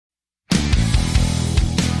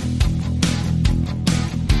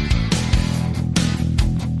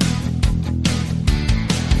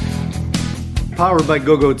powered by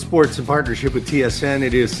GoGoat Sports in partnership with TSN.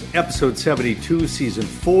 It is episode 72, season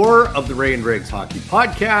 4 of the Ray and Dregs Hockey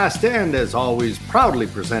Podcast, and as always, proudly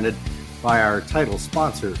presented by our title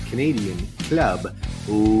sponsor, Canadian Club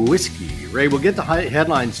Whiskey. Ray, we'll get to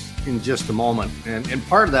headlines in just a moment, and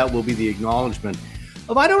part of that will be the acknowledgement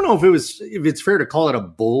of, I don't know if it's fair to call it a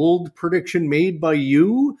bold prediction made by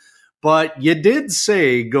you, but you did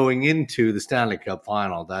say going into the Stanley Cup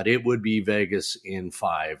final that it would be Vegas in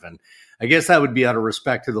 5. And I guess that would be out of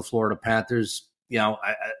respect to the Florida Panthers. You know,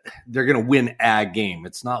 they're going to win a game.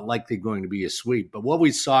 It's not likely going to be a sweep. But what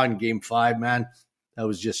we saw in game 5, man, that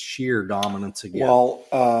was just sheer dominance again. Well,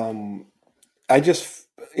 I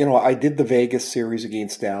did the Vegas series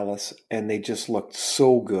against Dallas, and they just looked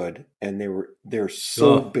so good. And they're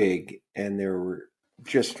so big, and they were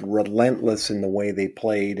just relentless in the way they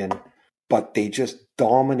played. But they just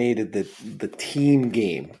dominated the team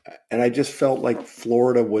game. And I just felt like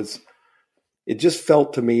Florida was, it just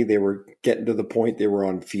felt to me they were getting to the point they were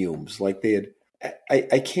on fumes. Like they had,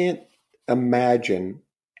 I can't imagine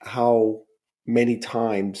how many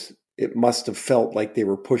times it must have felt like they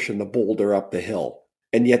were pushing the boulder up the hill.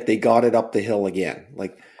 And yet they got it up the hill again.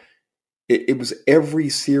 Like it was every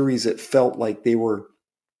series it felt like they were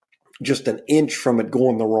just an inch from it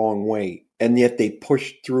going the wrong way. And yet they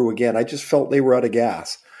pushed through again. I just felt they were out of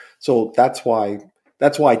gas. So that's why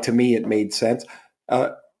to me it made sense.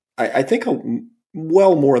 I think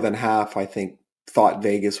well more than half, I think, thought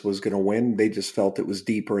Vegas was going to win. They just felt it was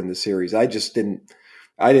deeper in the series. I didn't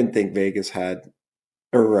think Vegas had,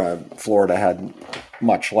 or Florida had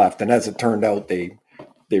much left. And as it turned out, they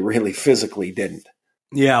really physically didn't.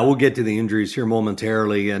 Yeah, we'll get to the injuries here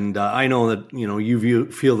momentarily, and I know that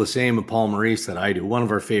you feel the same of Paul Maurice that I do. One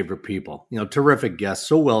of our favorite people, terrific guest,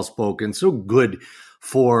 so well spoken, so good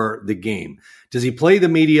for the game. Does he play the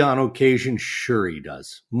media on occasion? Sure, he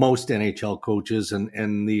does. Most NHL coaches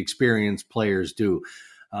and the experienced players do.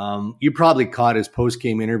 You probably caught his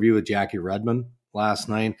post-game interview with Jackie Redmond last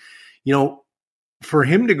night. For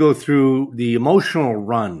him to go through the emotional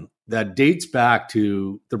run that dates back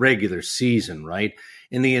to the regular season, right?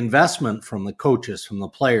 And the investment from the coaches, from the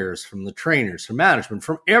players, from the trainers, from management,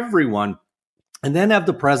 from everyone, and then have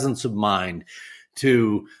the presence of mind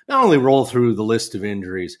to not only roll through the list of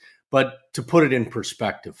injuries, but to put it in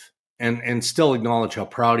perspective and still acknowledge how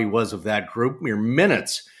proud he was of that group mere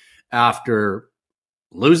minutes after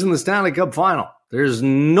losing the Stanley Cup final. There's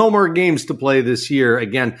no more games to play this year.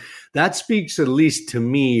 Again, that speaks, at least to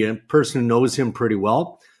me, a person who knows him pretty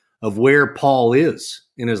well, of where Paul is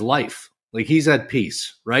in his life. Like, he's at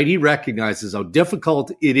peace, right? He recognizes how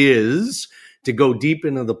difficult it is to go deep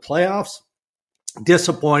into the playoffs.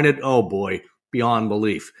 Disappointed, oh boy, beyond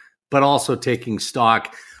belief. But also taking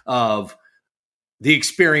stock of the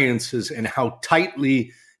experiences and how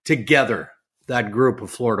tightly together that group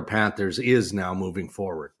of Florida Panthers is now moving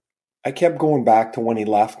forward. I kept going back to when he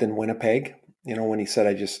left in Winnipeg, when he said,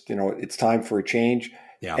 it's time for a change.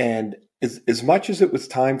 Yeah. And as much as it was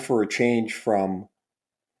time for a change for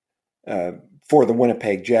the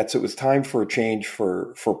Winnipeg Jets, it was time for a change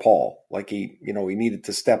for Paul. Like he needed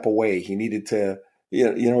to step away. He needed to,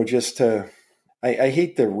 I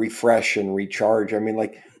hate the refresh and recharge. I mean,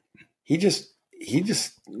 like he just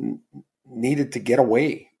needed to get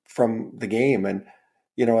away from the game. And,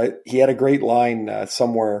 he had a great line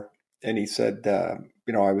somewhere, and he said, I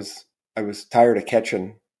was tired of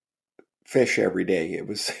catching fish every day. It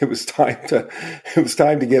was time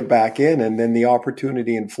to get back in. And then the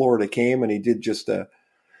opportunity in Florida came, and he did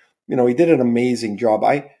he did an amazing job.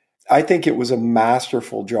 I think it was a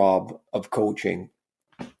masterful job of coaching,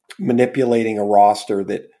 manipulating a roster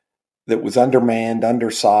that was undermanned,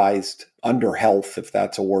 undersized, under health, if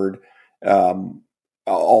that's a word.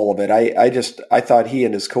 All of it. I thought he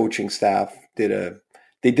and his coaching staff did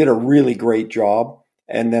a really great job.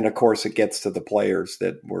 And then, of course, it gets to the players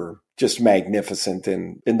that were just magnificent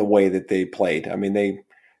in the way that they played. I mean,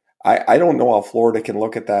 I don't know how Florida can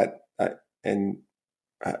look at that. And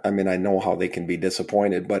I mean, I know how they can be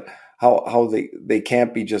disappointed, but how they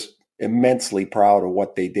can't be just immensely proud of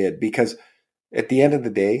what they did, because at the end of the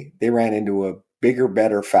day, they ran into a bigger,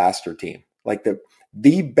 better, faster team. Like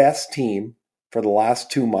the best team for the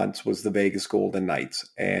last 2 months was the Vegas Golden Knights,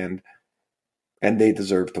 and they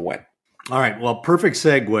deserve to win. All right. Well, perfect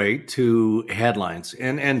segue to headlines.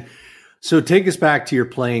 And so take us back to your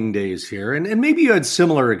playing days here. And maybe you had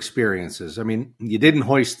similar experiences. I mean, you didn't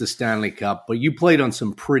hoist the Stanley Cup, but you played on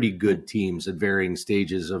some pretty good teams at varying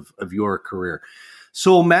stages of your career.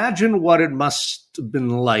 So imagine what it must have been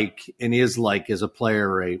like and is like as a player,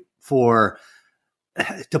 Ray,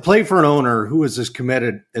 to play for an owner who is as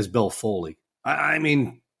committed as Bill Foley. I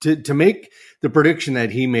mean, to make the prediction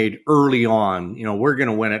that he made early on, we're going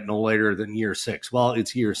to win it no later than year 6. Well,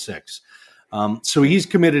 it's year 6. So he's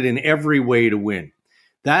committed in every way to win.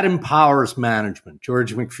 That empowers management,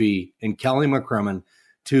 George McPhee and Kelly McCrimmon,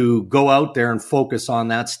 to go out there and focus on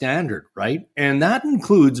that standard, right? And that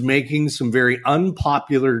includes making some very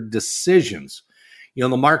unpopular decisions. The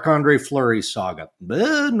Marc-Andre Fleury saga,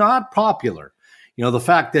 not popular. The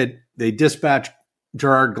fact that they dispatched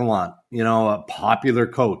Gerard Gallant, a popular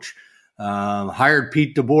coach, hired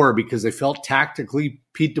Pete DeBoer because they felt tactically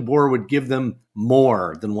Pete DeBoer would give them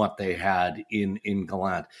more than what they had in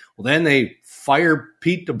Gallant. Well, then they fire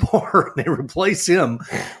Pete DeBoer and they replace him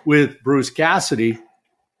with Bruce Cassidy,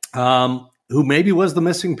 who maybe was the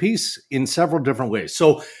missing piece in several different ways.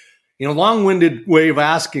 So, long-winded way of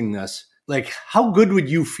asking this, like, how good would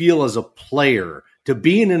you feel as a player to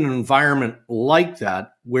be in an environment like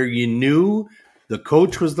that where you knew the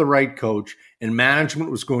coach was the right coach and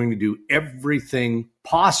management was going to do everything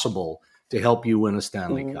possible to help you win a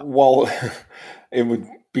Stanley Cup? Well, it would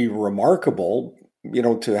be remarkable,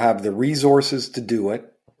 to have the resources to do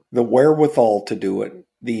it, the wherewithal to do it,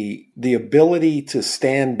 the ability to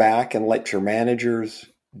stand back and let your managers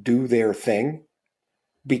do their thing,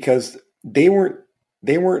 because they weren't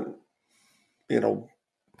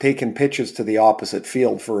taking pitches to the opposite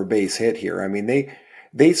field for a base hit here. I mean,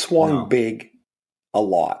 they swung big a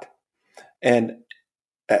lot. And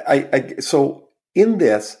so in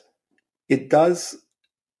this, it does,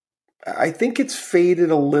 I think it's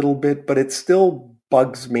faded a little bit, but it still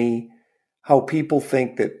bugs me how people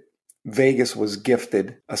think that Vegas was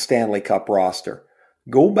gifted a Stanley Cup roster.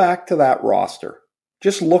 Go back to that roster.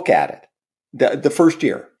 Just look at it, the first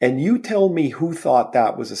year, and you tell me who thought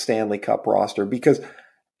that was a Stanley Cup roster, because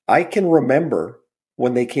I can remember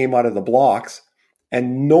when they came out of the blocks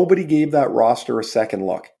and nobody gave that roster a second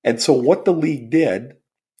look. And so what the league did,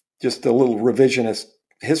 just a little revisionist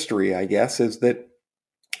history, I guess, is that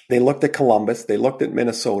they looked at Columbus, they looked at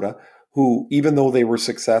Minnesota, who, even though they were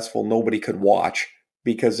successful, nobody could watch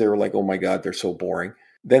because they were like, oh my God, they're so boring.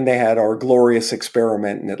 Then they had our glorious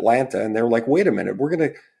experiment in Atlanta, and they're like, wait a minute, we're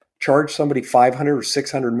going to charge somebody $500 or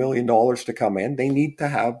 $600 million to come in. They need to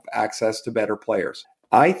have access to better players.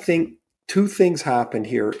 I think two things happened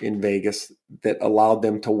here in Vegas that allowed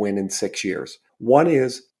them to win in 6 years. One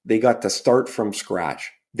is they got to start from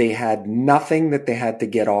scratch. They had nothing that they had to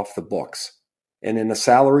get off the books. And in a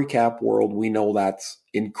salary cap world, we know that's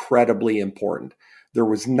incredibly important. There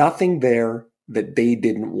was nothing there that they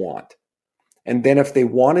didn't want. And then if they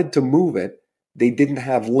wanted to move it, they didn't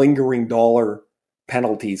have lingering dollar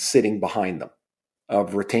penalties sitting behind them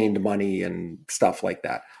of retained money and stuff like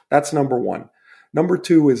that. That's number one. Number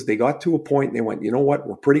two is they got to a point and they went, you know what,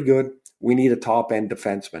 we're pretty good. We need a top-end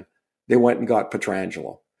defenseman. They went and got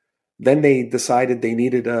Pietrangelo. Then they decided they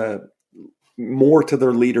needed more to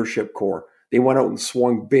their leadership core. They went out and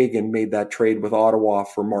swung big and made that trade with Ottawa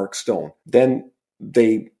for Mark Stone. Then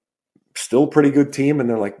they, still pretty good team, and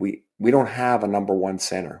they're like, we don't have a number one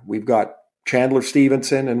center. We've got Chandler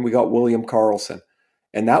Stevenson and we got William Karlsson.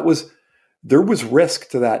 And there was risk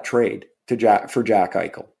to that trade for Jack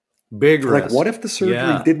Eichel. Big risk. Like, what if the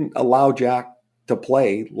surgery didn't allow Jack to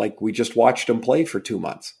play like we just watched him play for 2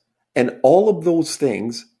 months? And all of those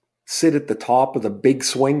things sit at the top of the big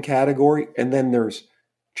swing category. And then there's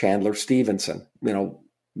Chandler Stevenson,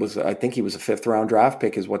 I think he was a 5th round draft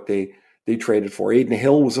pick is what they traded for. Aiden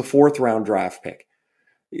Hill was a 4th round draft pick.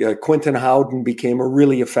 Quentin Howden became a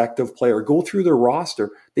really effective player. Go through their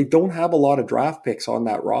roster. They don't have a lot of draft picks on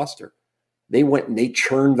that roster. They went and they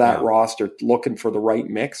churned that roster looking for the right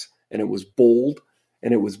mix, and it was bold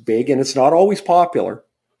and it was big, and it's not always popular.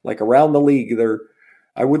 Like around the league,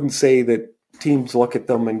 I wouldn't say that teams look at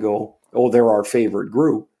them and go, oh, they're our favorite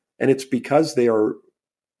group. And it's because they are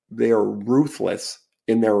ruthless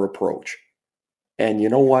in their approach. And you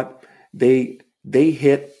know what? They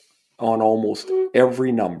hit on almost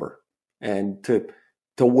every number. And to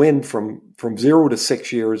win from 0 to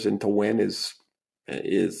 6 years and to win is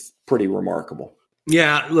pretty remarkable.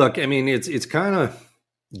 Yeah, look, I mean, it's kind of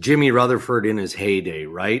Jimmy Rutherford in his heyday,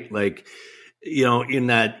 right? Like, in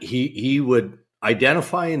that he would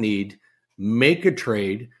identify a need, make a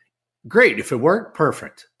trade. Great. If it worked,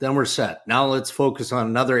 perfect. Then we're set. Now let's focus on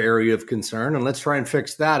another area of concern and let's try and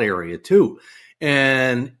fix that area too.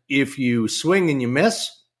 And if you swing and you miss,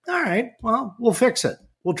 all right, well, we'll fix it.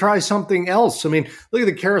 We'll try something else. I mean, look at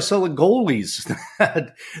the carousel of goalies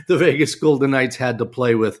that the Vegas Golden Knights had to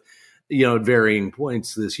play with, at varying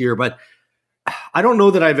points this year. But I don't know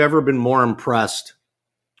that I've ever been more impressed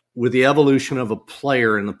with the evolution of a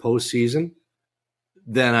player in the postseason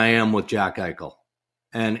than I am with Jack Eichel.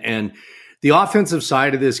 And the offensive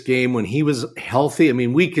side of this game, when he was healthy, I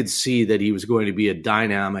mean, we could see that he was going to be a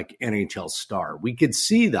dynamic NHL star. We could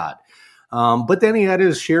see that. But then he had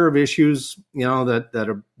his share of issues, that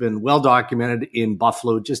have been well documented in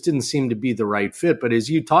Buffalo. It just didn't seem to be the right fit. But as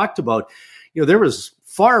you talked about, there was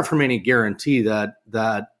far from any guarantee that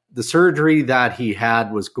the surgery that he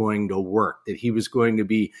had was going to work, that he was going to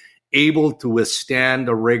be able to withstand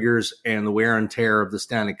the rigors and the wear and tear of the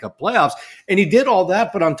Stanley Cup playoffs. And he did all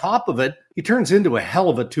that, but on top of it, he turns into a hell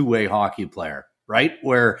of a two-way hockey player, right?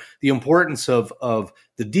 Where the importance of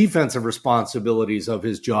the defensive responsibilities of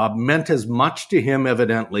his job meant as much to him,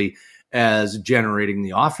 evidently, as generating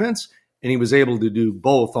the offense. And he was able to do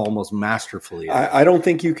both almost masterfully. I don't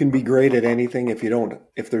think you can be great at anything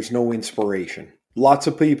if there's no inspiration. Lots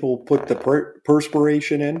of people put the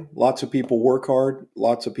perspiration in. Lots of people work hard.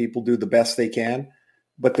 Lots of people do the best they can.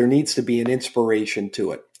 But there needs to be an inspiration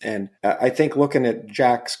to it. And I think looking at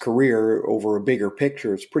Jack's career over a bigger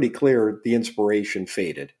picture, it's pretty clear the inspiration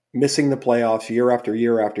faded. Missing the playoffs year after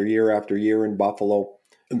year after year after year in Buffalo.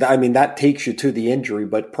 I mean, that takes you to the injury.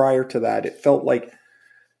 But prior to that, it felt like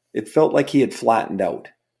he had flattened out.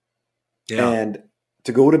 Yeah. And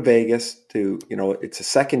to go to Vegas, it's a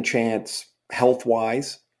second chance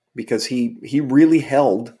health-wise, because he really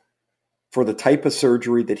held for the type of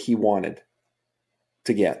surgery that he wanted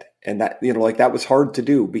to get. And that, that was hard to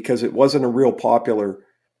do because it wasn't a real popular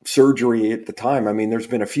surgery at the time. I mean, there's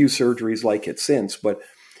been a few surgeries like it since, but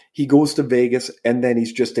he goes to Vegas and then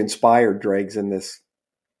he's just inspired Dregs in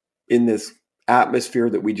this atmosphere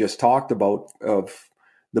that we just talked about of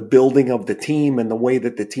the building of the team and the way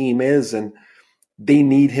that the team is. And they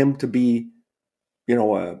need him to be,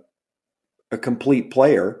 a complete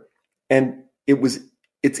player. And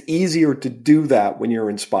it's easier to do that when you're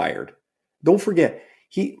inspired. Don't forget,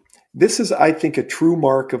 this is, I think, a true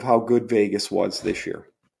mark of how good Vegas was this year.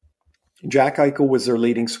 Jack Eichel was their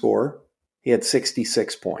leading scorer. He had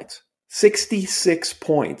 66 points. 66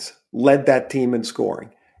 points led that team in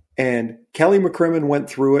scoring. And Kelly McCrimmon went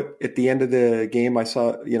through it at the end of the game. I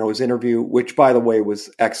saw, his interview, which, by the way, was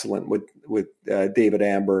excellent with David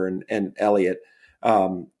Amber and Elliott,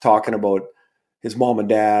 talking about his mom and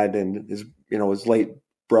dad and his late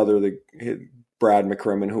brother, Brad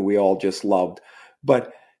McCrimmon, who we all just loved.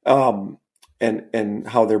 But and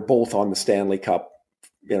how they're both on the Stanley Cup,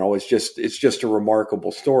 it's just a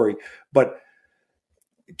remarkable story. But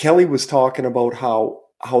Kelly was talking about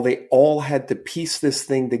how they all had to piece this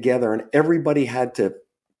thing together and everybody had to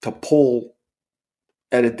pull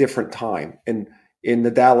at a different time. And in the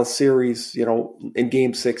Dallas series, in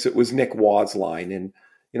Game 6, it was Nick Waugh's line, and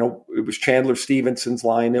it was Chandler Stevenson's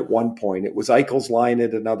line at one point. It was Eichel's line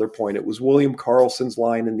at another point. It was William Karlsson's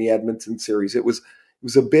line in the Edmonton series. It was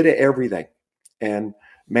a bit of everything. And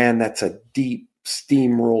man, that's a deep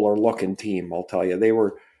steamroller looking team. I'll tell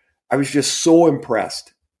you, I was just so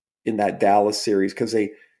impressed in that Dallas series because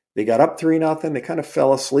they got up 3-0. They kind of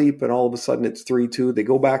fell asleep and all of a sudden it's 3-2. They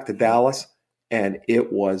go back to Dallas and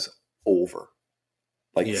it was over.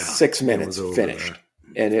 6 minutes finished.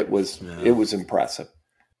 And it was impressive.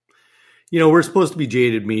 We're supposed to be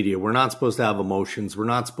jaded media. We're not supposed to have emotions. We're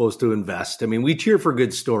not supposed to invest. I mean, we cheer for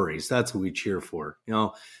good stories. That's what we cheer for.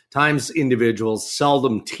 Times individuals,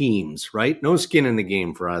 seldom teams, right? No skin in the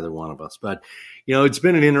game for either one of us. But, it's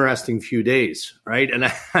been an interesting few days, right? And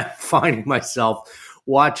I'm finding myself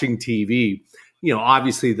watching TV.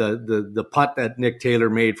 Obviously the putt that Nick Taylor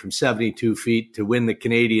made from 72 feet to win the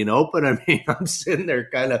Canadian Open. I mean, I'm sitting there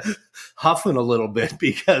kind of huffing a little bit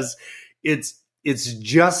because it's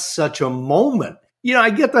just such a moment. I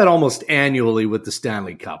get that almost annually with the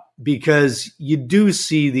Stanley Cup because you do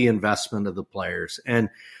see the investment of the players. And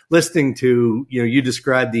listening to, you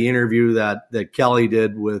described the interview that Kelly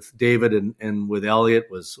did with David and with Elliott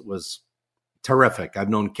was terrific. I've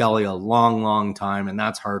known Kelly a long, long time, and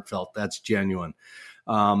that's heartfelt. That's genuine.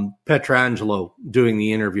 Pietrangelo doing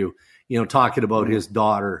the interview, talking about his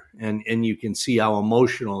daughter, and you can see how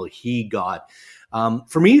emotional he got.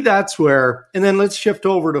 For me, that's where, and then let's shift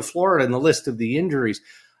over to Florida and the list of the injuries.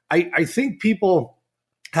 I think people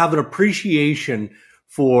have an appreciation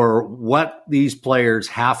for what these players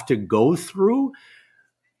have to go through,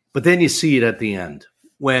 but then you see it at the end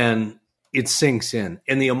when it sinks in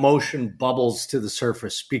and the emotion bubbles to the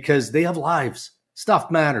surface because they have lives.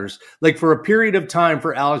 Stuff matters. Like for a period of time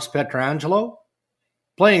for Alex Pietrangelo,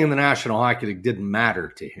 playing in the National Hockey League didn't matter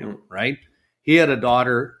to him, right? He had a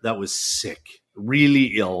daughter that was sick,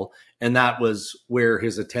 really ill, and that was where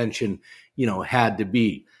his attention, had to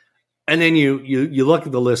be. And then you look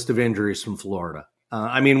at the list of injuries from Florida.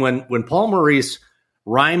 When Paul Maurice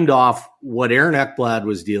rhymed off what Aaron Ekblad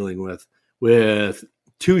was dealing with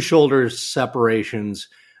 2 shoulder separations,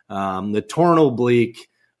 the torn oblique,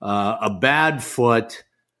 a bad foot,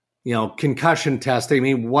 concussion testing. I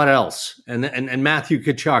mean, what else? And Matthew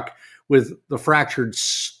Tkachuk with the fractured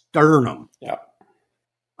sternum. Yeah.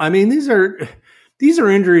 I mean, these are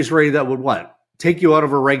injuries, Ray, that would take you out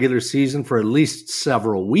of a regular season for at least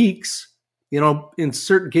several weeks. In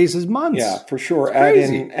certain cases, months. Yeah, for sure. Add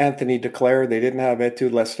in Anthony Duclair. They didn't have Eetu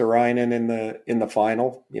Lesterainen in the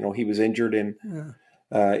final. He was injured in the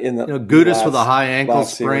Gudas with a high ankle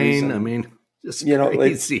sprain. I mean, just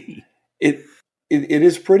crazy. It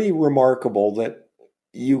is pretty remarkable that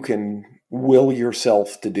you can will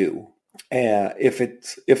yourself to do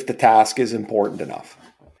if the task is important enough.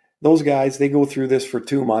 Those guys, they go through this for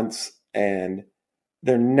 2 months and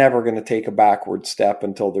they're never going to take a backward step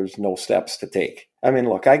until there's no steps to take. I mean,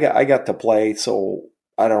 look, I got to play, so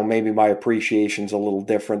I don't know, maybe my appreciation's a little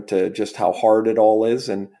different to just how hard it all is,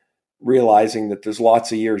 and realizing that there's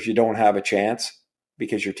lots of years you don't have a chance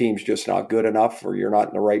because your team's just not good enough or you're not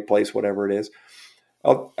in the right place, whatever it is.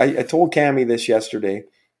 I told Cammie this yesterday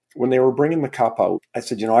when they were bringing the cup out. I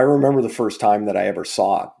said, I remember the first time that I ever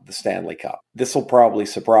saw the Stanley Cup. This will probably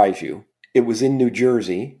surprise you. It was in New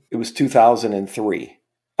Jersey. It was 2003.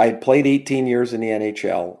 I had played 18 years in the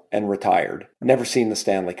NHL and retired. Never seen the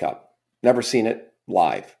Stanley Cup. Never seen it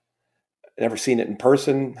live. Never seen it in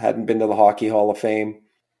person. Hadn't been to the Hockey Hall of Fame.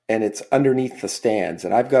 And it's underneath the stands.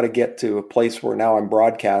 And I've got to get to a place where now I'm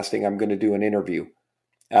broadcasting. I'm going to do an interview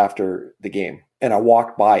after the game. And I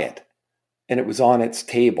walked by it. And it was on its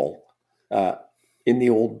table in the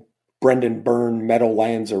old Brendan Byrne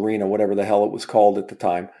Meadowlands Arena, whatever the hell it was called at the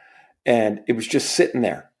time. And it was just sitting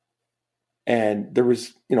there. And there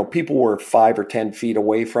was, people were 5 or 10 feet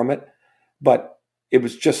away from it, but it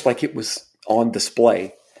was just like it was on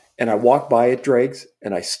display. And I walked by it, Dregs,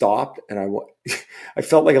 and I stopped and I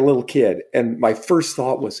felt like a little kid. And my first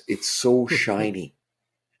thought was, it's so shiny.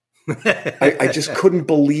 I just couldn't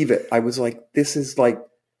believe it. I was like,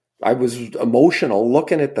 I was emotional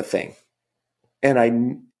looking at the thing. And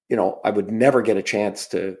I would never get a chance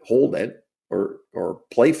to hold it or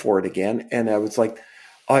play for it again. And I was like,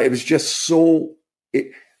 it was just so,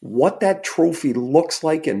 what that trophy looks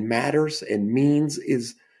like and matters and means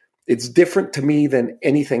it's different to me than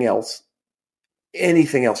anything else.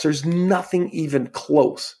 There's nothing even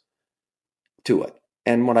close to it.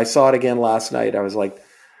 And when I saw it again last night, I was like,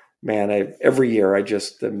 man, every year I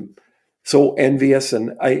just am so envious.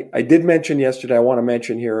 And I did mention yesterday, I want to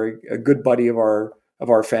mention here, a good buddy of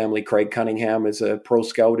our family, Craig Cunningham, is a pro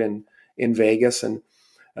scout in Vegas. And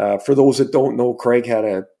for those that don't know, Craig had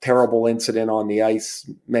a terrible incident on the ice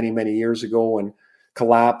many, many years ago and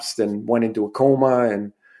collapsed and went into a coma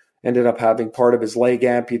and ended up having part of his leg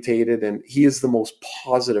amputated. And he is the most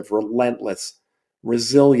positive, relentless,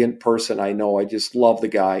 resilient person I know. I just love the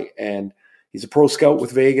guy. And he's a pro scout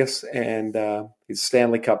with Vegas, and he's a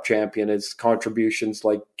Stanley Cup champion. His contributions,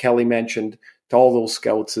 like Kelly mentioned, to all those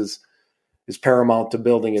scouts is paramount to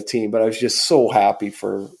building a team. But I was just so happy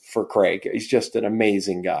for Craig. He's just an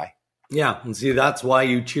amazing guy. Yeah, and see, that's why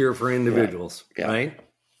you cheer for individuals, right?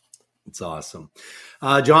 It's awesome.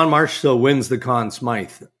 John Marchessault wins the Conn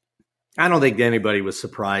Smythe. I don't think anybody was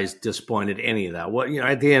surprised, disappointed, any of that.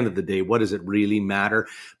 At the end of the day, what does it really matter?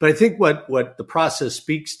 But I think what the process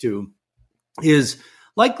speaks to is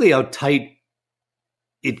likely how tight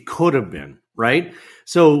it could have been, right?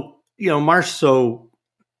 So, Marchessault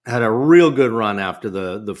had a real good run after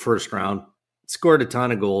the first round, scored a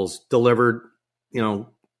ton of goals, delivered,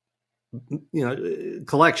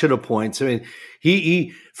 collection of points. I mean,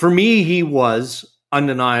 he for me, he was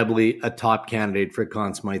undeniably a top candidate for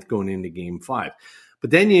Conn Smythe going into Game 5. But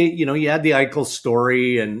then you had the Eichel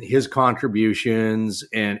story and his contributions,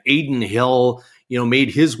 and Adin Hill, made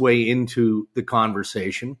his way into the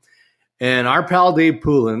conversation. And our pal Dave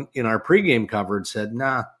Poulin in our pregame coverage said,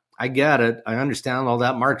 "Nah, I get it. I understand all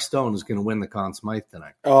that. Mark Stone is going to win the Conn Smythe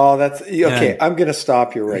tonight." Oh, that's okay. I'm going to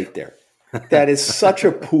stop you right there. That is such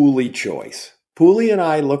a Pooley choice. Pooley and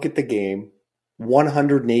I look at the game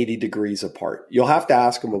 180 degrees apart. You'll have to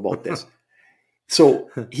ask him about this. So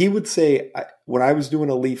he would say, when I was doing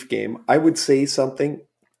a Leaf game, I would say something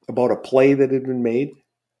about a play that had been made.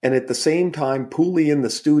 And at the same time, Pooley in the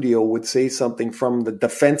studio would say something from the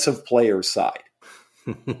defensive player's side.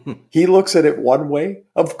 He looks at it one way.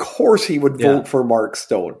 Of course he would vote for Mark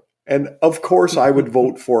Stone. And of course I would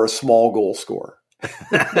vote for a small goal scorer.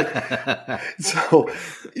 So,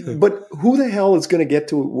 but who the hell is going to get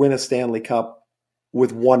to win a Stanley Cup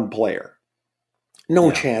with one player?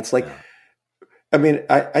 No chance. I mean,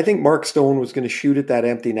 I think Mark Stone was going to shoot at that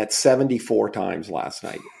empty net 74 times last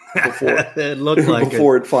night. before It looked like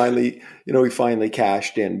before it finally, he finally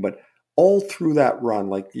cashed in. But all through that run,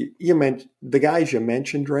 like you mentioned, the guys you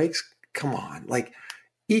mentioned, Drake's, come on, like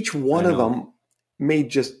each one of them made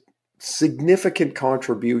just significant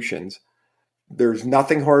contributions. There's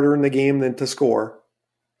nothing harder in the game than to score,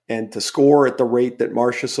 and to score at the rate that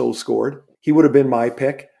Marchessault scored. He would have been my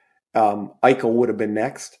pick. Eichel would have been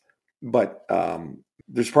next, but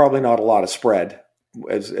there's probably not a lot of spread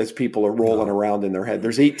as people are rolling around in their head.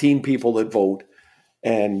 There's 18 people that vote,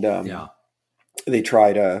 and they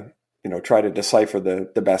try to decipher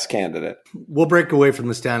the best candidate. We'll break away from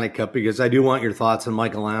the Stanley Cup because I do want your thoughts on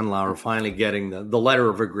Michael Andlauer finally getting the letter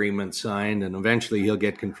of agreement signed, and eventually he'll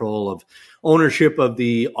get control of ownership of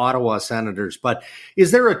the Ottawa Senators. But is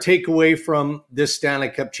there a takeaway from this Stanley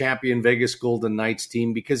Cup champion Vegas Golden Knights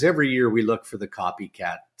team? Because every year we look for the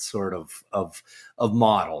copycat sort of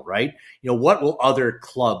model, right? What will other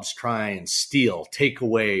clubs try and steal, take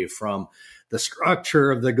away from the structure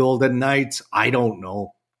of the Golden Knights? I don't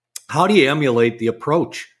know. How do you emulate the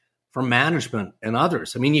approach from management and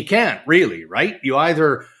others? I mean, you can't really, right? You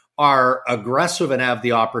either are aggressive and have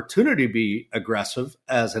the opportunity to be aggressive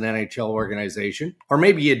as an NHL organization, or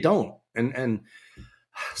maybe you don't. And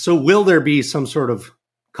so will there be some sort of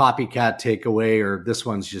copycat takeaway, or this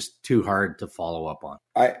one's just too hard to follow up on?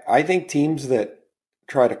 I think teams that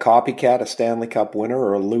try to copycat a Stanley Cup winner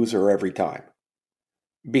are a loser every time,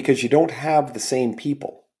 because you don't have the same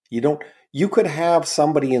people. You could have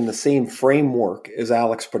somebody in the same framework as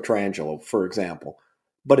Alex Pietrangelo, for example,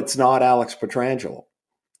 but it's not Alex Pietrangelo.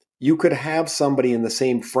 You could have somebody in the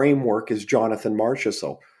same framework as Jonathan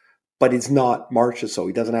Marchessault, but he's not Marchessault.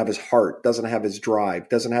 He doesn't have his heart, doesn't have his drive,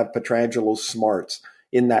 doesn't have Pietrangelo's smarts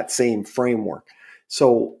in that same framework.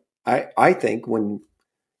 So I think when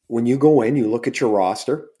you go in, you look at your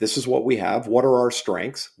roster, this is what we have. What are our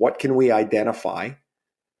strengths? What can we identify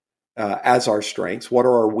as our strengths? What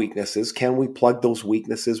are our weaknesses? Can we plug those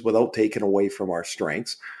weaknesses without taking away from our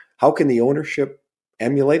strengths? How can the ownership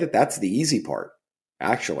emulate it? That's the easy part,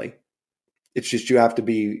 actually. It's just you have to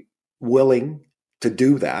be willing to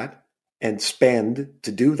do that and spend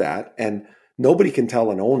to do that. And nobody can tell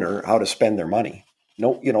an owner how to spend their money.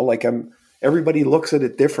 No, everybody looks at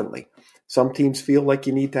it differently. Some teams feel like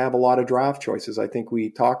you need to have a lot of draft choices. I think we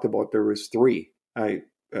talked about there was 3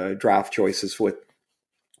 draft choices with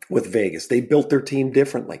Vegas. They built their team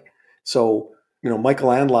differently. So, Michael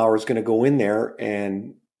Andlauer is going to go in there,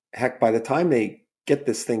 and heck, by the time they get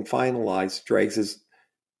this thing finalized, Dregs,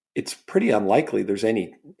 it's pretty unlikely there's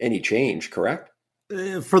any change, correct?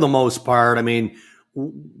 For the most part. I mean,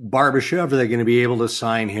 Barbashev, are they going to be able to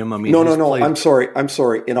sign him? I mean, no. I'm sorry.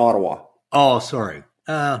 In Ottawa. Oh, sorry.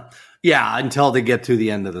 Yeah, until they get to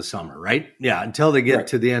the end of the summer, right? Yeah, until they get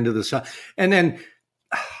to the end of the summer. And then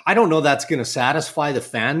I don't know that's going to satisfy the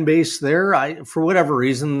fan base there. For whatever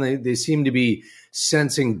reason, they seem to be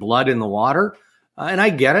sensing blood in the water. And I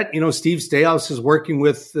get it. Steve Stayhouse is working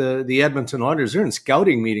with the Edmonton Oilers. They're in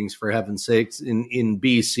scouting meetings, for heaven's sakes, in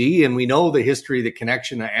BC. And we know the history, the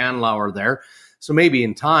connection to Andlauer there. So maybe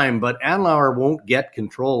in time, but Andlauer won't get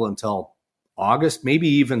control until August, maybe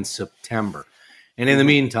even September. And in the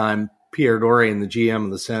meantime, Pierre Dorian, the GM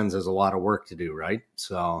of the Sens, has a lot of work to do, right?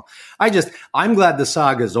 So I'm glad the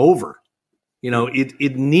saga's over.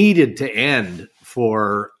 It needed to end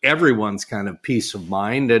for everyone's kind of peace of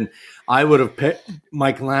mind. And I would have picked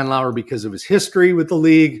Michael Andlauer because of his history with the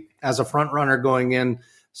league as a front runner going in.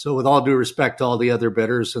 So with all due respect to all the other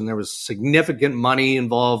bidders, and there was significant money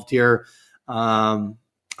involved here,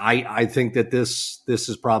 I think that this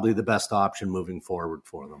is probably the best option moving forward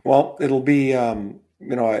for them. Well, it'll be,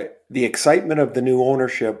 the excitement of the new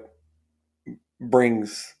ownership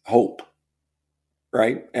brings hope,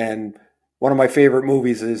 right? And one of my favorite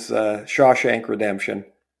movies is Shawshank Redemption.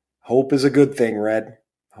 Hope is a good thing, Red.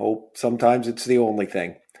 Hope, sometimes it's the only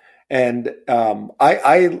thing. And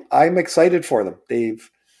I'm excited for them. They've,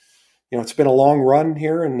 it's been a long run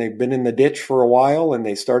here, and they've been in the ditch for a while, and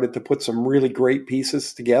they started to put some really great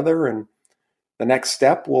pieces together. And the next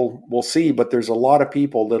step, we'll see. But there's a lot of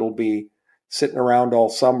people that'll be sitting around all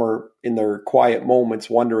summer in their quiet moments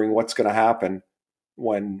wondering what's going to happen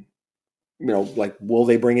when, will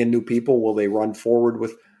they bring in new people? Will they run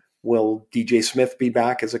forward will DJ Smith be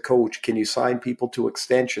back as a coach? Can you sign people to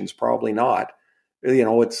extensions? Probably not.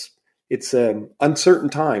 It's an uncertain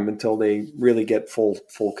time until they really get full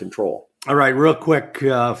control. All right, real quick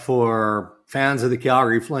for fans of the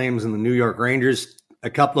Calgary Flames and the New York Rangers, a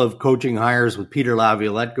couple of coaching hires with Peter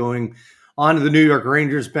Laviolette going onto the New York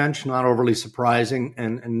Rangers bench, not overly surprising,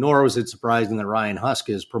 and nor was it surprising that Ryan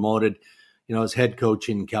Huska is promoted, as head coach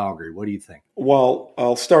in Calgary. What do you think? Well,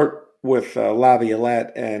 I'll start with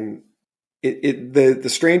Laviolette, and the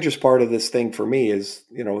strangest part of this thing for me is,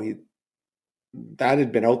 that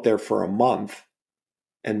had been out there for a month,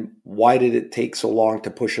 and why did it take so long to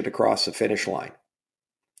push it across the finish line?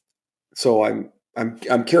 So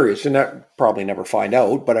I'm curious, and that probably never find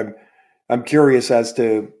out, but I'm curious as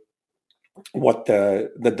to what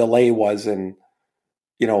the delay was in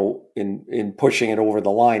pushing it over the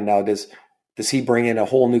line. Now, does he bring in a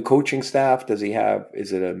whole new coaching staff? Is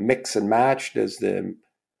it a mix and match? Does the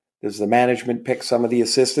management pick some of the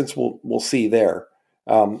assistants? We'll see there.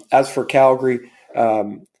 As for Calgary,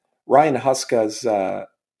 Ryan Huska's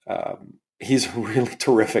he's a really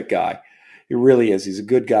terrific guy. He really is. He's a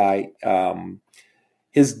good guy.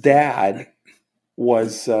 His dad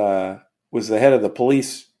was the head of the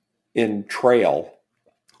police in Trail.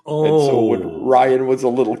 Oh. And so when Ryan was a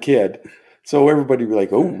little kid, so everybody would be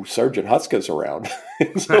like, "Oh, Sergeant Huska's around,"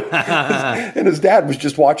 and his dad was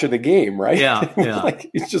just watching the game, right? Yeah. Like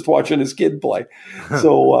he's just watching his kid play.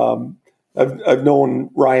 So I've known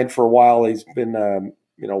Ryan for a while. He's been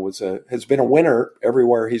has been a winner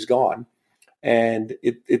everywhere he's gone, and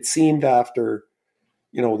it seemed after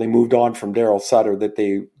they moved on from Daryl Sutter that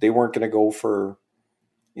they weren't going to go for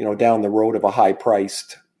down the road of a high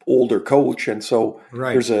priced older coach, and so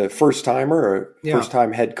there's a first timer, first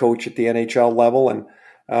time head coach at the NHL level, and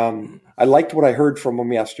I liked what I heard from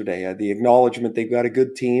him yesterday. The acknowledgement they've got a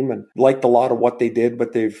good team, and liked a lot of what they did,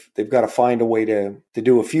 but they've got to find a way to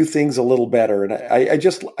do a few things a little better. And I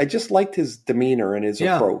just liked his demeanor and his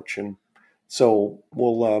approach, and so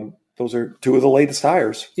those are two of the latest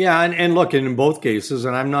hires. Yeah, and look, in both cases,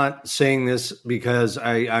 and I'm not saying this because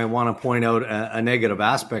I want to point out a negative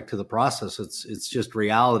aspect to the process. It's just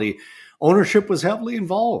reality. Ownership was heavily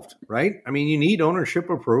involved, right? I mean, you need ownership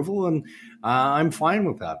approval, and I'm fine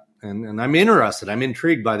with that. And I'm interested. I'm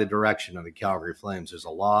intrigued by the direction of the Calgary Flames. There's a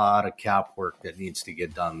lot of cap work that needs to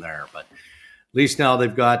get done there, but at least now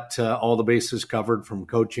they've got all the bases covered from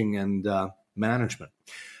coaching and management.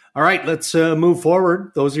 All right, let's move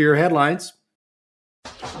forward. Those are your headlines.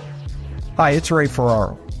 Hi, it's Ray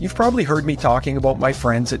Ferraro. You've probably heard me talking about my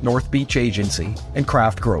friends at North Beach Agency and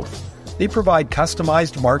Craft Growth. They provide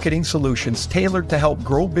customized marketing solutions tailored to help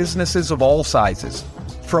grow businesses of all sizes.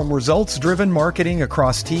 From results-driven marketing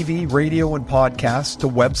across TV, radio, and podcasts to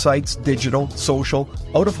websites, digital, social,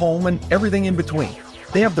 out of home, and everything in between.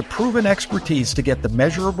 They have the proven expertise to get the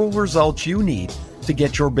measurable results you need to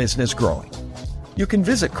get your business growing. You can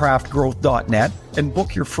visit craftgrowth.net and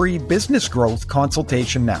book your free business growth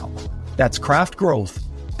consultation now. That's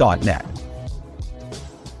craftgrowth.net.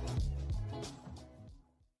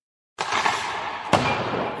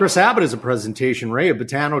 Chris Abbott is a presentation, Ray, of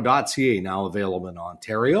Botano.ca, now available in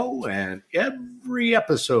Ontario. And every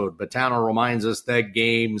episode, Botano reminds us that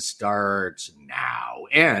game starts now.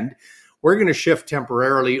 And we're going to shift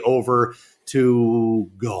temporarily over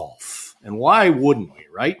to golf. And why wouldn't we,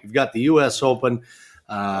 right? We've got the U.S. Open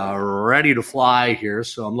ready to fly here,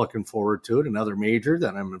 so I'm looking forward to it. Another major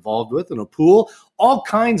that I'm involved with in a pool. All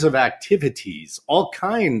kinds of activities, all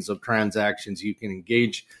kinds of transactions you can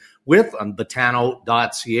engage with on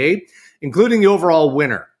Botano.ca, including the overall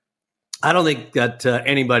winner. I don't think that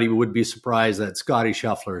anybody would be surprised that Scotty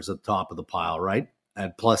Scheffler is at the top of the pile, right?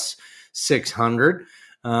 At plus 600.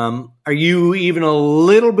 Are you even a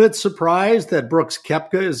little bit surprised that Brooks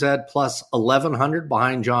Koepka is at plus 1,100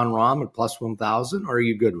 behind Jon Rahm at plus 1,000? Or are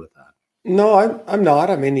you good with that? No, I'm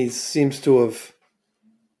not. I mean, he seems to have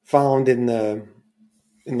found in the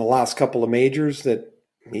last couple of majors that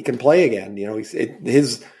he can play again.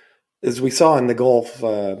 As we saw in the golf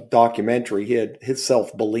documentary, his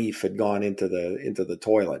self-belief had gone into the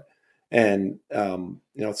toilet, and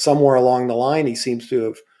somewhere along the line, he seems to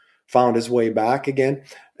have found his way back again.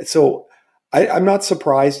 So I'm not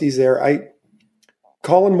surprised he's there.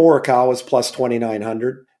 Colin Morikawa's plus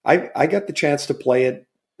 2,900. I got the chance to play it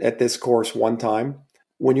at this course one time.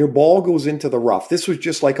 When your ball goes into the rough, this was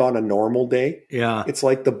just like on a normal day. Yeah. It's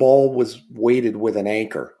like the ball was weighted with an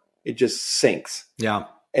anchor. It just sinks. Yeah.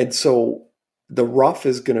 And so the rough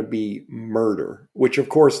is going to be murder, which of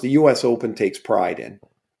course the U.S. Open takes pride in,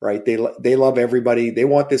 right? They love everybody. They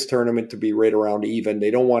want this tournament to be right around even. They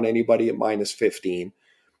don't want anybody at minus 15,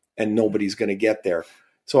 and nobody's going to get there.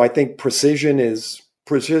 So I think precision is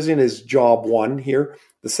job one here.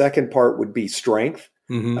 The second part would be strength.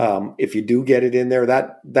 Mm-hmm. If you do get it in there,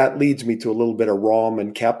 that leads me to a little bit of Rahm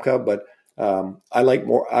and Koepka, but I like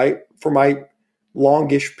more. For my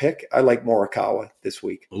longish pick, I like Morikawa this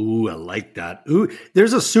week. Ooh, I like that. Ooh,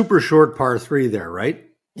 there's a super short par 3 there, right?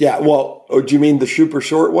 Yeah, well, do you mean the super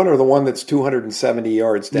short one or the one that's 270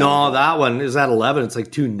 yards down? No, that one is at 11. It's like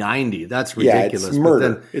 290. That's ridiculous. Yeah, it's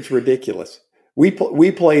murder. It's ridiculous. We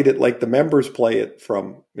played it like the members play it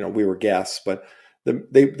from, we were guests, but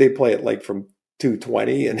they play it like from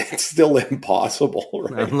 220, and it's still impossible.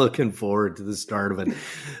 Right? I'm looking forward to the start of it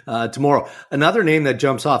tomorrow. Another name that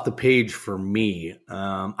jumps off the page for me,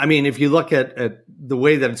 if you look at the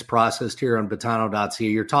way that it's processed here on Betano.ca,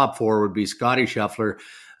 your top four would be Scotty Scheffler,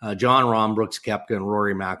 John Rahm, Brooks Koepka, and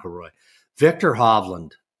Rory McIlroy. Victor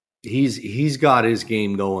Hovland, he's got his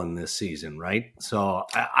game going this season, right? So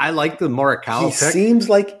I like the Morikawa pick.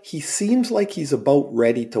 He seems like he's about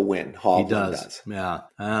ready to win. Hovland does. Yeah.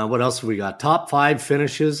 What else have we got? Top 5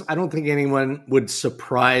 finishes. I don't think anyone would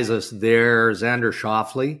surprise us there. Xander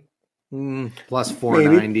Schauffele, plus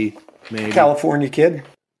 490, maybe. California kid.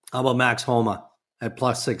 How about Max Homa at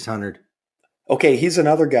plus 600? Okay, he's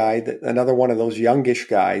another guy, another one of those youngish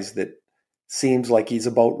guys that seems like he's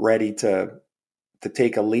about ready to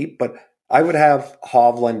take a leap. But I would have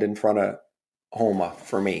Hovland in front of Homa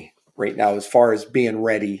for me right now as far as being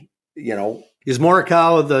ready, Is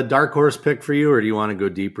Morikawa the dark horse pick for you, or do you want to go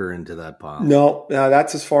deeper into that pile? No,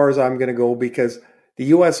 that's as far as I'm going to go because the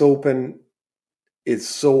U.S. Open is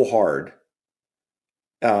so hard.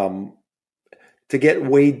 To get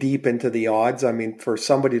way deep into the odds, for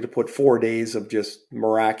somebody to put 4 days of just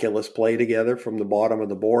miraculous play together from the bottom of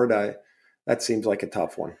the board, that seems like a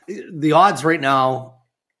tough one. The odds right now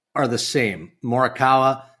are the same.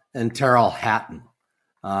 Morikawa and Tyrrell Hatton.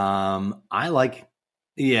 I like,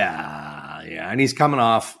 and he's coming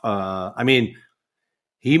off.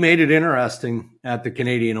 He made it interesting at the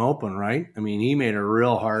Canadian Open, right? He made a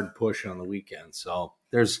real hard push on the weekend. So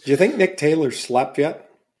Do you think Nick Taylor slept yet?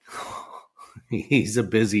 He's a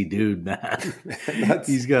busy dude, man.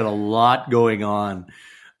 He's got a lot going on.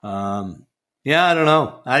 I don't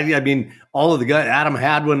know. All of the guys, Adam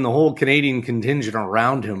Hadwin, the whole Canadian contingent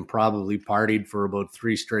around him probably partied for about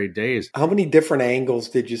 3 straight days. How many different angles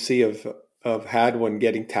did you see of Hadwin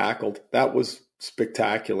getting tackled? That was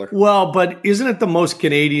spectacular. Well, but isn't it the most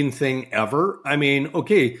Canadian thing ever?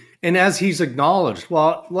 Okay. And as he's acknowledged,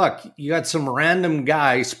 well, look, you got some random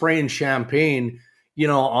guy spraying champagne,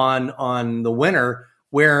 on the winner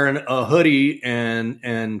wearing a hoodie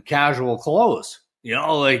and casual clothes.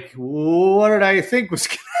 What did I think was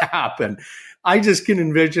going to happen? I just can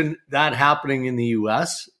envision that happening in the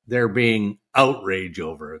U.S. There being outrage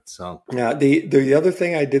over it. So yeah, the other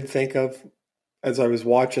thing I did think of as I was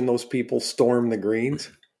watching those people storm the greens,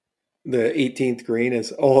 the 18th green is,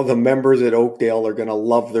 the members at Oakdale are going to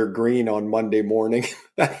love their green on Monday morning.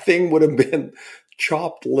 That thing would have been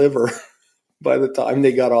chopped liver by the time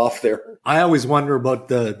they got off there. I always wonder about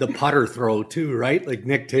the putter throw too, right? Like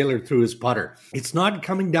Nick Taylor threw his putter. It's not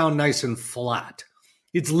coming down nice and flat.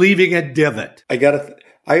 It's leaving a divot.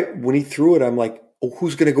 When he threw it, I'm like,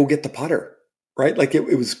 who's going to go get the putter? Right? Like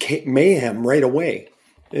it was mayhem right away.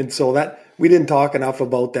 And so that we didn't talk enough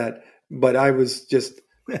about that, but I was just,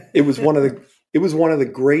 it was one of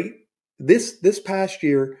the great, this past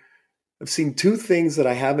year, I've seen 2 things that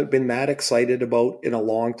I haven't been that excited about in a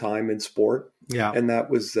long time in sport. Yeah. And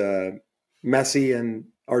that was Messi and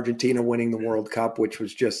Argentina winning the World Cup, which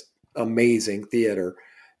was just amazing theater,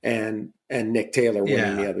 and Nick Taylor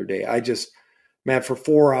winning the other day. For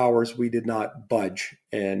 4 hours, we did not budge.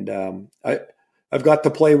 And I've got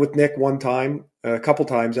to play with Nick one time, a couple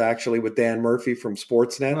times actually, with Dan Murphy from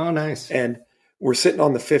Sportsnet. Oh, nice. And we're sitting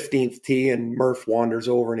on the 15th tee, and Murph wanders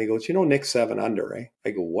over and he goes, Nick's 7 under, eh?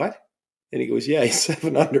 I go, what? And he goes, yeah, he's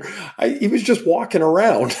 7 under. He was just walking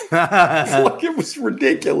around. It was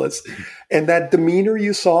ridiculous. And that demeanor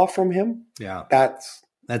you saw from him,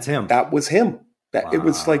 that's him. That was him. It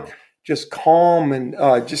was like just calm and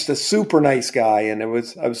just a super nice guy. And I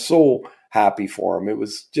was so happy for him. It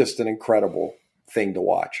was just an incredible thing to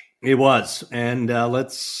watch. It was. And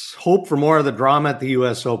let's hope for more of the drama at the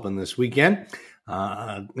U.S. Open this weekend.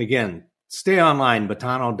 Again, stay online,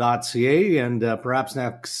 Betano.ca, and perhaps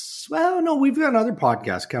next, we've got another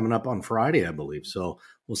podcast coming up on Friday, I believe. So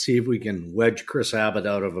we'll see if we can wedge Chris Abbott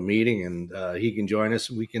out of a meeting and he can join us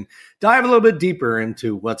and we can dive a little bit deeper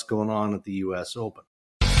into what's going on at the U.S. Open.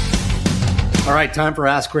 All right, time for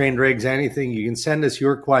Ask Ray and Dregs Anything. You can send us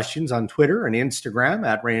your questions on Twitter and Instagram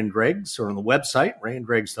at Ray and Dregs or on the website,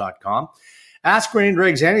 rayandregs.com. Ask Ray and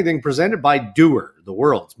Dregs Anything presented by Doer, the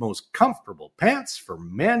world's most comfortable pants for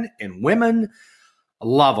men and women.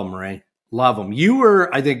 Love them, Ray. Love them. You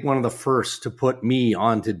were, I think, one of the first to put me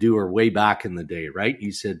onto Doer way back in the day, right?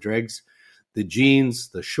 You said, Dregs, the jeans,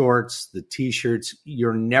 the shorts, the T-shirts,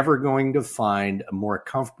 you're never going to find a more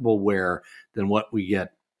comfortable wear than what we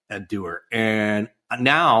get at Doer. And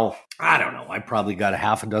now, I don't know, I probably got a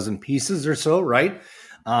half a dozen pieces or so, right?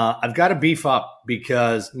 I've got to beef up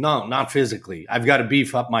because, no, not physically. I've got to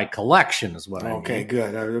beef up my collection is what I mean. Okay,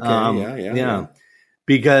 good. Okay, yeah.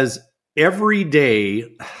 Because every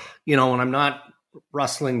day, when I'm not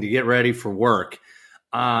rustling to get ready for work,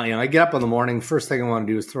 I get up in the morning. First thing I want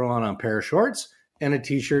to do is throw on a pair of shorts and a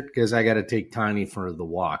t-shirt because I got to take Tiny for the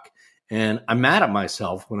walk. And I'm mad at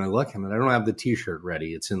myself when I look at it. I don't have the t-shirt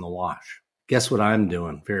ready. It's in the wash. Guess what I'm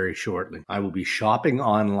doing very shortly? I will be shopping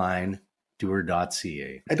online,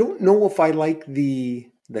 doer.ca. I don't know if I like the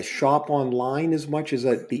shop online as much as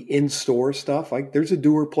the in-store stuff. There's a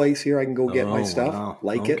Doer place here. I can go get my stuff.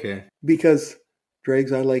 Wow. It because,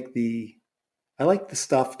 Dregs, I like the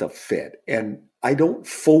stuff to fit, and I don't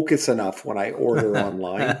focus enough when I order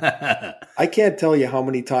online. I can't tell you how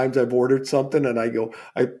many times I've ordered something and I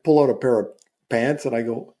pull out a pair of pants and I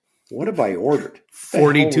go, what have I ordered?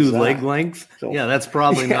 42 leg length? So, yeah, that's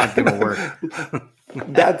probably not going to work.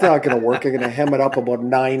 That's not going to work. I'm going to hem it up about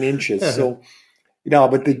 9 inches. So,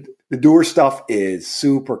 but the Doer stuff is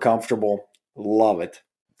super comfortable. Love it.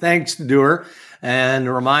 Thanks, Doer. And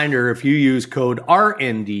a reminder, if you use code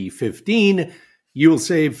RND15, you will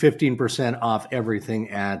save 15% off everything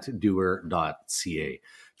at doer.ca.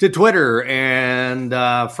 To Twitter, and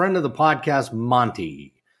friend of the podcast,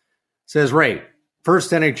 Monty, says, Ray,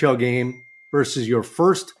 first NHL game versus your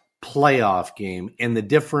first playoff game and the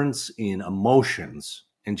difference in emotions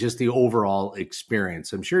and just the overall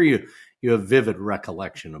experience. I'm sure you have vivid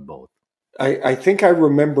recollection of both. I think I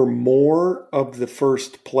remember more of the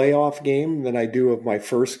first playoff game than I do of my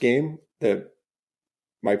first game.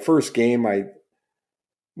 My first game, I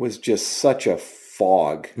was just such a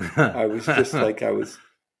fog. I was just like, am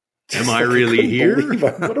I really here?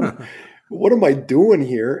 What am I doing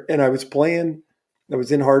here? And I was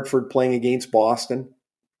in Hartford playing against Boston.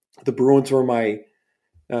 The Bruins were my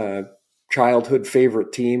childhood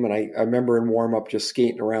favorite team. And I remember in warm-up just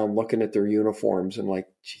skating around looking at their uniforms and like,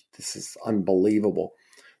 gee, this is unbelievable.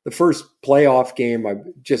 The first playoff game,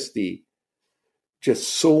 I'm just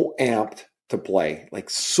so amped to play, like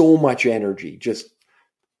so much energy, just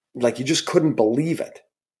like you just couldn't believe it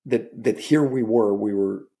that here we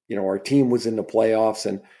were, our team was in the playoffs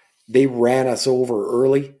and they ran us over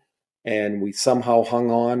early and we somehow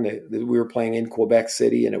hung on. We were playing in Quebec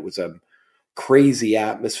City and it was a crazy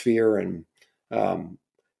atmosphere. And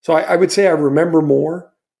so I would say I remember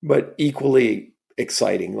more, but equally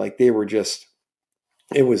exciting. Like it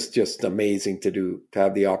was just amazing to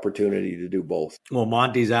have the opportunity to do both. Well,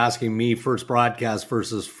 Monty's asking me first broadcast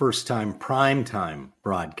versus first time primetime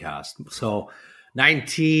broadcast. So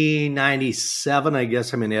 1997, I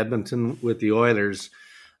guess I'm in Edmonton with the Oilers.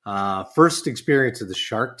 First experience at the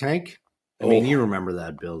Shark Tank. I mean, you remember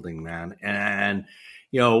that building, man. And,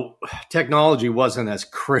 technology wasn't as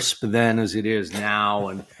crisp then as it is now.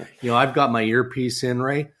 And, I've got my earpiece in,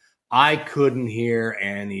 Ray. I couldn't hear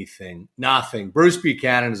anything, nothing. Bruce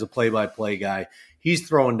Buchanan is a play-by-play guy. He's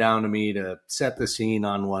throwing down to me to set the scene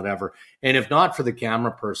on whatever. And if not for the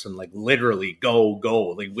camera person, like literally go,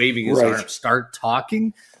 like waving his arm, start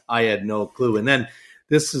talking, I had no clue. And then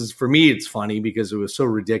this is, for me, it's funny because it was so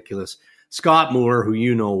ridiculous. Scott Moore, who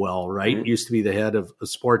you know well, right, used to be the head of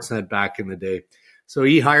Sportsnet back in the day. So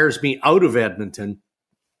he hires me out of Edmonton.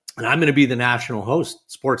 And I'm going to be the national host.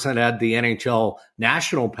 Sportsnet had the NHL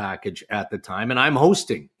national package at the time, and I'm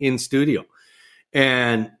hosting in studio.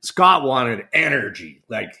 And Scott wanted energy.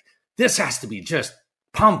 Like, this has to be just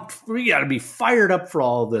pumped. We got to be fired up for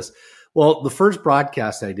all of this. Well, the first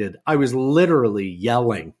broadcast I did, I was literally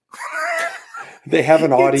yelling. They have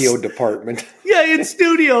an audio department. Yeah, in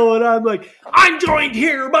studio. And I'm like, I'm joined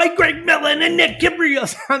here by Greg Millen and Nick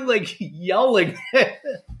Kibrios. I'm like yelling.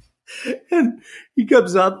 And he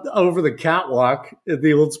comes up over the catwalk at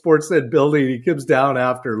the old Sportsnet building. He comes down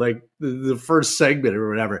after like the first segment or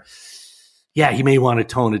whatever. Yeah, you may want to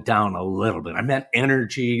tone it down a little bit. I meant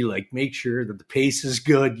energy, like make sure that the pace is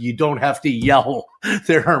good. You don't have to yell.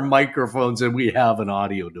 There are microphones and we have an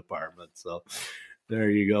audio department. So there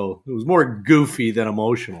you go. It was more goofy than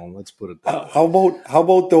emotional. Let's put it that way. How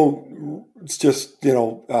about though? It's just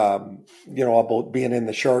about being in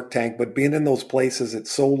the Shark Tank, but being in those places, it's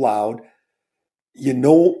so loud.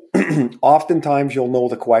 Oftentimes you'll know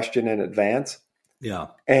the question in advance. Yeah,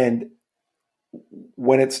 and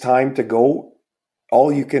when it's time to go,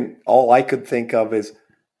 all I could think of is,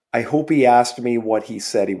 I hope he asked me what he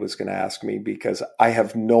said he was going to ask me because I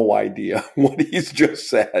have no idea what he's just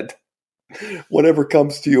said. Whatever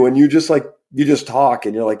comes to you, and you just talk,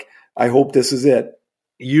 and you're like, I hope this is it.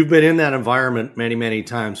 You've been in that environment many, many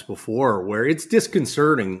times before where it's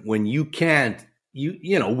disconcerting when you can't,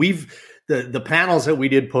 the the panels that we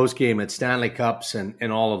did post game at Stanley Cups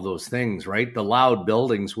and all of those things, right? The loud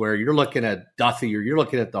buildings where you're looking at Duthie or you're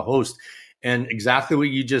looking at the host, and exactly what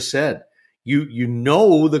you just said. You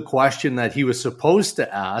know the question that he was supposed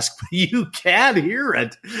to ask, but you can't hear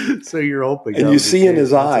it, so you're hoping. And you see in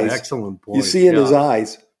his eyes, excellent point. You see in his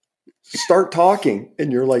eyes, start talking,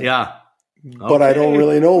 and you're like, yeah, but I don't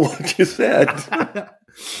really know what you said.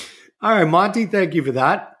 All right, Monty, thank you for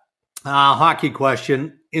that. Hockey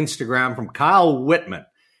question, Instagram from Kyle Whitman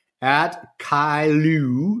at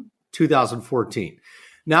Kyloo 2014.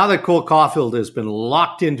 Now that Cole Caulfield has been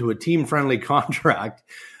locked into a team-friendly contract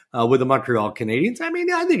with the Montreal Canadiens, I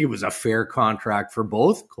mean, I think it was a fair contract for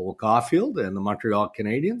both Cole Caulfield and the Montreal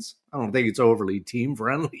Canadiens. I don't think it's overly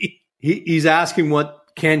team-friendly. He's asking what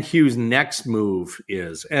Ken Hughes' next move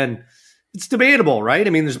is, and it's debatable, right? I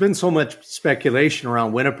mean, there's been so much speculation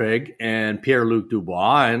around Winnipeg and Pierre-Luc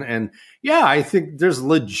Dubois. And yeah, I think there's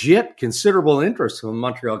legit considerable interest from the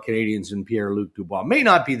Montreal Canadiens in Pierre-Luc Dubois. May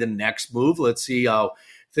not be the next move. Let's see how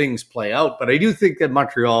things play out. But I do think that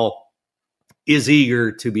Montreal is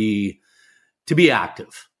eager to be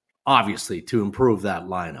active, obviously, to improve that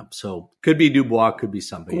lineup. So could be Dubois, could be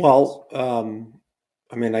something else.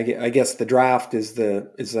 I mean, I guess the draft is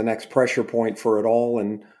the next pressure point for it all.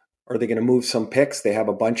 And are they going to move some picks? They have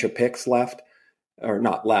a bunch of picks left, or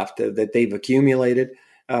not left, that they've accumulated.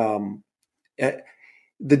 The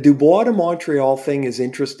Dubois to Montreal thing is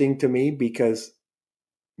interesting to me because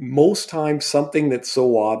most times something that's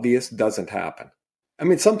so obvious doesn't happen. I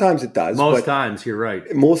mean, sometimes it does. Most times, you're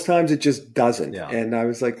right. Most times it just doesn't. Yeah. And I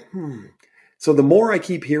was like, So the more I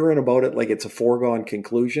keep hearing about it like it's a foregone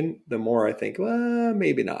conclusion, the more I think, well,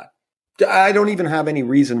 maybe not. I don't even have any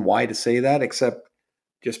reason why to say that, except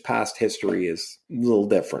just past history is a little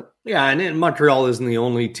different. Yeah, and Montreal isn't the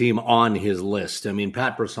only team on his list. I mean,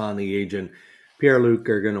 Pat Brisson, the agent, Pierre-Luc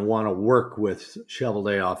are going to want to work with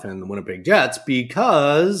Cheveldayoff and the Winnipeg Jets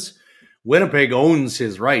because Winnipeg owns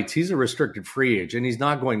his rights. He's a restricted free agent. He's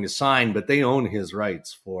not going to sign, but they own his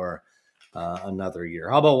rights for another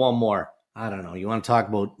year. How about one more? I don't know. You want to talk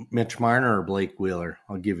about Mitch Marner or Blake Wheeler?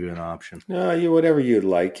 I'll give you an option. Whatever you'd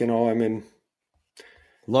like. I mean,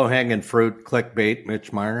 low-hanging fruit, clickbait,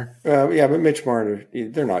 Mitch Marner. Yeah, but Mitch Marner,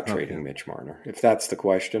 they're not trading Mitch Marner, if that's the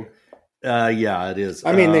question. Yeah, it is.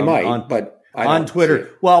 I mean, they might, but I on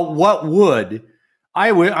Twitter. Well, what would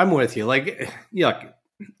I'm with you. Like,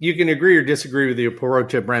 you can agree or disagree with the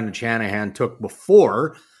approach that Brendan Shanahan took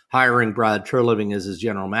before hiring Brad Treliving as his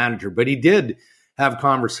general manager, but he did have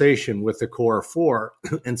conversation with the core four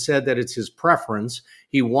and said that it's his preference.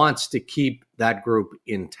 He wants to keep that group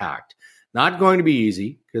intact. Not going to be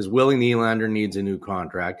easy because Willie Nylander needs a new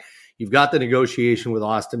contract. You've got the negotiation with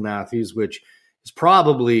Austin Matthews, which is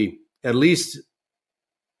probably, at least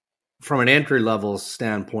from an entry-level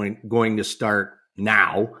standpoint, going to start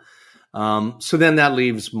now. So then that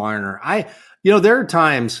leaves Marner. There are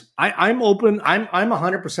times I'm open. I'm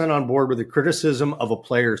 100% on board with the criticism of a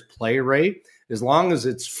player's play rate as long as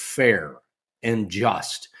it's fair and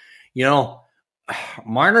just.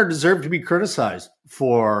 Marner deserved to be criticized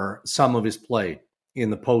for some of his play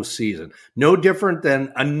in the postseason. No different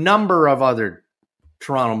than a number of other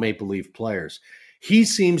Toronto Maple Leaf players. He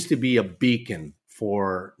seems to be a beacon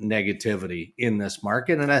for negativity in this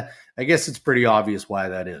market. And I guess it's pretty obvious why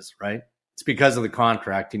that is, right? It's because of the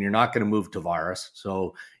contract, and you're not going to move Tavares.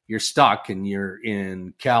 So you're stuck and you're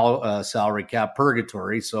in salary cap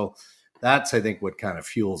purgatory. So that's, I think, what kind of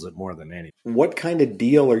fuels it more than anything. What kind of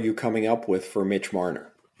deal are you coming up with for Mitch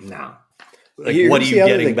Marner? No. What are you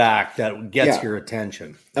getting back that gets your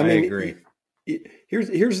attention? I agree.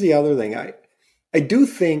 Here's the other thing. I do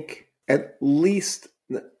think at least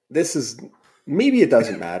this is, maybe it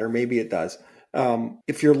doesn't matter. Maybe it does.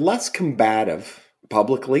 If you're less combative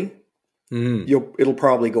publicly, it'll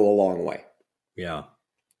probably go a long way. Yeah.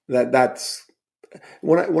 That's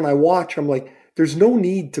when I watch, I'm like, there's no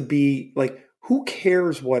need to be like, who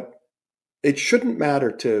cares what, it shouldn't matter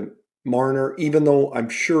to Marner, even though I'm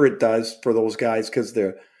sure it does for those guys because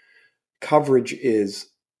the coverage is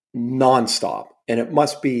nonstop and it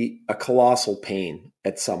must be a colossal pain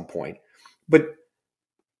at some point. But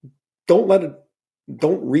don't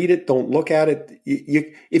read it, don't look at it.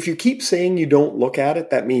 If you keep saying you don't look at it,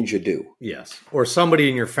 that means you do. Yes. Or somebody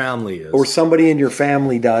in your family is. Or somebody in your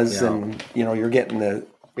family does, and you're getting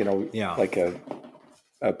like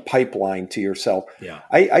a pipeline to yourself. Yeah.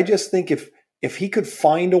 I just think if he could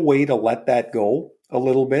find a way to let that go a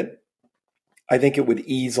little bit, I think it would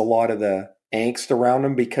ease a lot of the angst around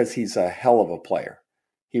him because he's a hell of a player.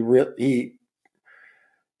 He really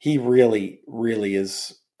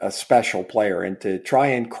is a special player, and to try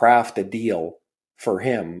and craft a deal for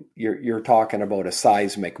him, you're talking about a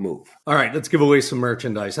seismic move. All right, let's give away some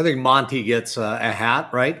merchandise. I think Monty gets a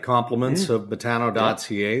hat, right? Compliments of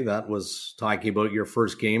Betano.ca. Yeah. That was talking about your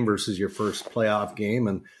first game versus your first playoff game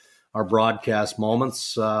and our broadcast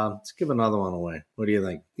moments. Let's give another one away. What do you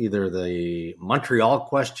think? Either the Montreal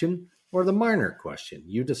question or the Marner question.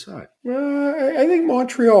 You decide. I think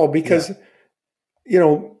Montreal, because,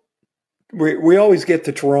 we always get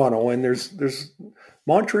to Toronto, and there's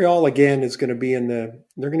Montreal again is going to be they're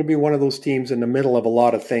going to be one of those teams in the middle of a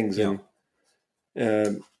lot of things. Yeah.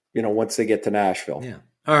 And, once they get to Nashville. Yeah.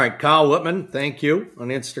 All right. Kyle Whitman, thank you on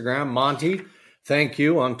Instagram. Monty, thank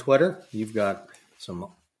you on Twitter. You've got some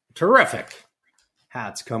terrific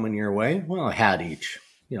hats coming your way. Well, a hat each.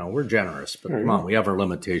 We're generous, but come on, we have our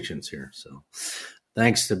limitations here. So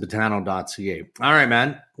thanks to Betano.ca. All right,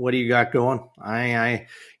 man. What do you got going?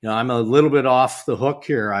 I'm a little bit off the hook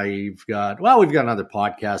here. we've got another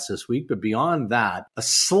podcast this week, but beyond that, a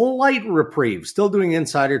slight reprieve, still doing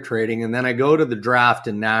insider trading. And then I go to the draft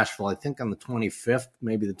in Nashville, I think on the 25th,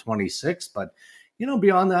 maybe the 26th. But,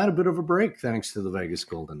 beyond that, a bit of a break, thanks to the Vegas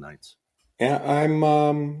Golden Knights. Yeah,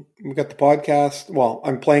 we got the podcast. Well,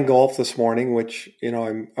 I'm playing golf this morning, which,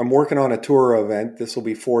 I'm working on a tour event. This will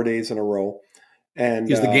be 4 days in a row.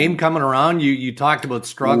 And is the game coming around? You talked about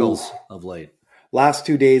struggles of late. Last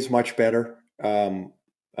 2 days, much better. Prior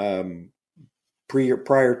to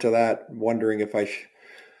that, wondering if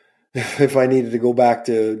I needed to go back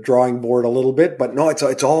to drawing board a little bit, but no,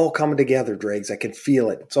 it's all coming together, Dregs. I can feel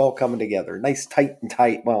it. It's all coming together. Nice,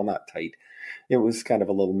 tight. Well, not tight. It was kind of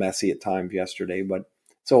a little messy at times yesterday, but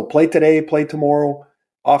so play today, play tomorrow.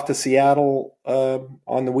 Off to Seattle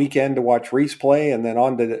on the weekend to watch Reese play, and then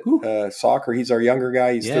on to soccer. He's our younger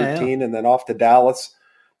guy. He's 13, and then off to Dallas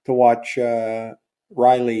to watch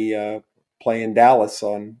Riley play in Dallas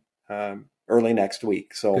on early next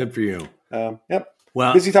week. So good for you. Yep.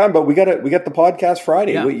 Well, busy time, but we got the podcast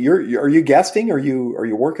Friday. Yeah. Are you guesting? Are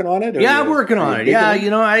you working on it? I'm working on it.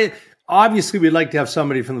 Yeah, obviously, we'd like to have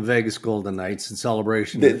somebody from the Vegas Golden Knights in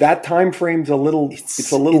celebration. That time frame's a little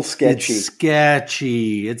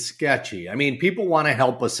sketchy. It's sketchy. I mean, people want to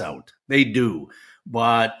help us out. They do.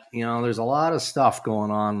 But, there's a lot of stuff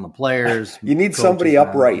going on. The players. You need somebody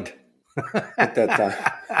upright at that time.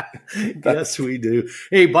 Yes, we do.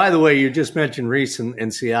 Hey, by the way, you just mentioned Reese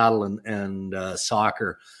in Seattle and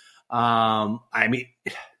soccer. I mean,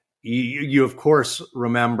 you, of course,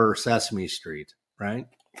 remember Sesame Street, right?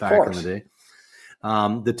 Back in the day.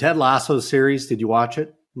 The Ted Lasso series, did you watch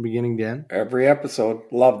it from beginning to end? Every episode.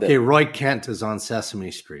 Loved it. Okay, Roy Kent is on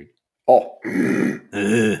Sesame Street. Oh.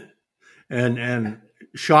 And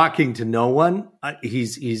shocking to no one,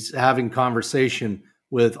 he's having conversation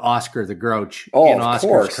with Oscar the Grouch. Oh, of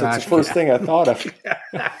course. That's the first thing I thought of.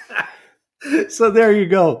 So there you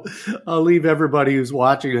go. I'll leave everybody who's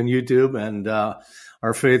watching on YouTube and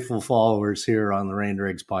our faithful followers here on the Rain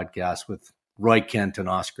Dregs podcast with Roy Kent and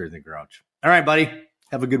Oscar the Grouch. All right, buddy.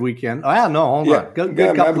 Have a good weekend. Oh, yeah, no, hold on. Have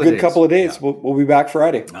a good couple of days. Yeah. We'll be back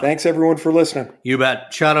Friday. No. Thanks, everyone, for listening. You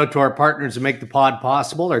bet. Shout out to our partners who make the pod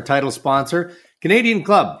possible. Our title sponsor, Canadian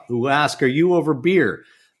Club, who ask, are you over beer?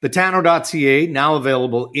 Betano.ca, now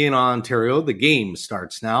available in Ontario. The game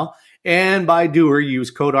starts now. And by Doer,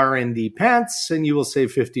 use code RNDPants, and you will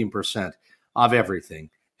save 15% of everything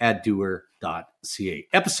at Doer.ca.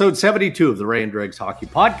 Episode 72 of the Ray and Dregs Hockey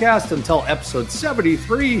Podcast. Until episode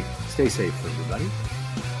 73, stay safe, everybody.